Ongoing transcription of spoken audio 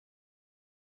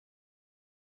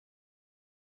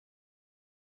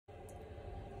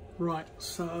Right,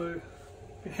 so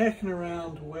been hacking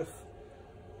around with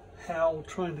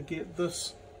trying to get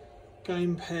this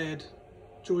GamePad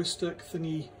joystick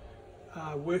thingy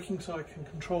working so I can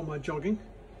control my jogging,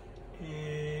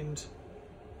 and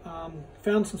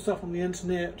found some stuff on the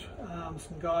internet.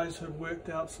 Some guys have worked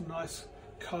out some nice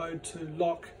code to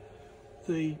lock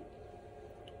the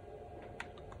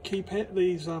keypad,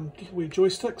 these wee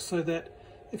joysticks, so that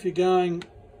if you're going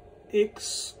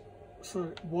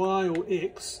Y or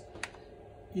X,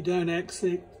 you don't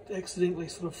accidentally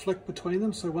sort of flick between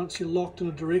them. So once you're locked in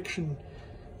a direction,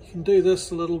 you can do this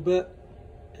a little bit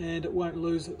and it won't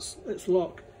lose its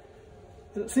lock.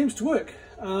 And it seems to work,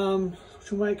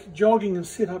 which will make jogging and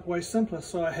setup way simpler.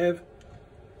 So I have,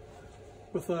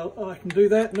 I can do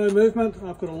that, no movement.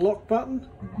 I've got a lock button,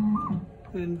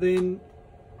 and then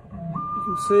you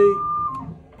can see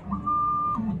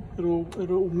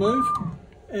it'll move,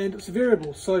 and it's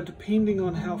variable. So depending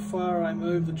on how far I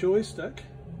move the joystick,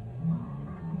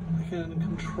 I can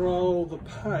control the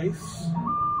pace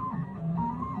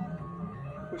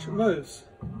which it moves.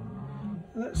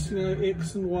 And that's,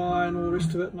 X and Y and all the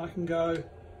rest of it, and I can go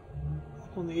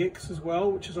up on the X as well,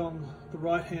 which is on the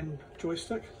right hand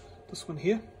joystick, this one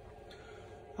here.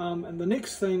 And the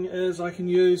next thing is I can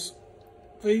use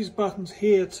these buttons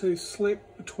here to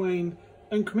select between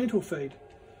incremental feed,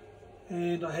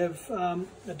 and I have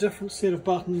a different set of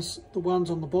buttons, the ones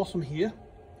on the bottom here,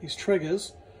 these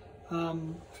triggers,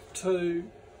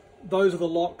 those are the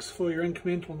locks for your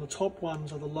incremental, and the top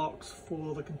ones are the locks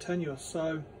for the continuous.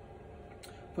 So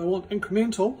if I want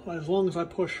incremental, as long as I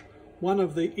push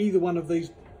either one of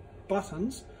these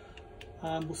buttons,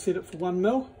 we'll set it for 1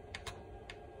 mil.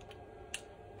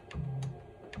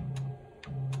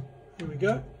 Here we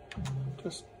go,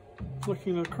 just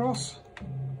flicking it across,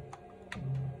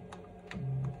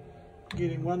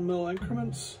 getting 1 mil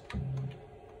increments.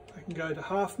 I can go to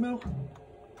half mil,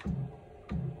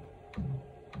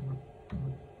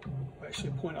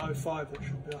 actually 0.05 that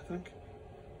should be, I think,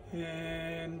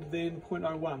 and then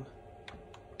 0.01.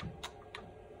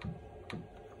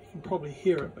 You can probably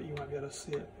hear it, but you won't be able to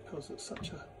see it because it's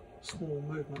such a small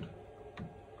movement.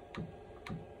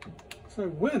 So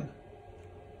win!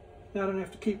 Now I don't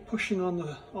have to keep pushing on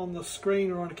the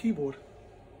screen or on a keyboard.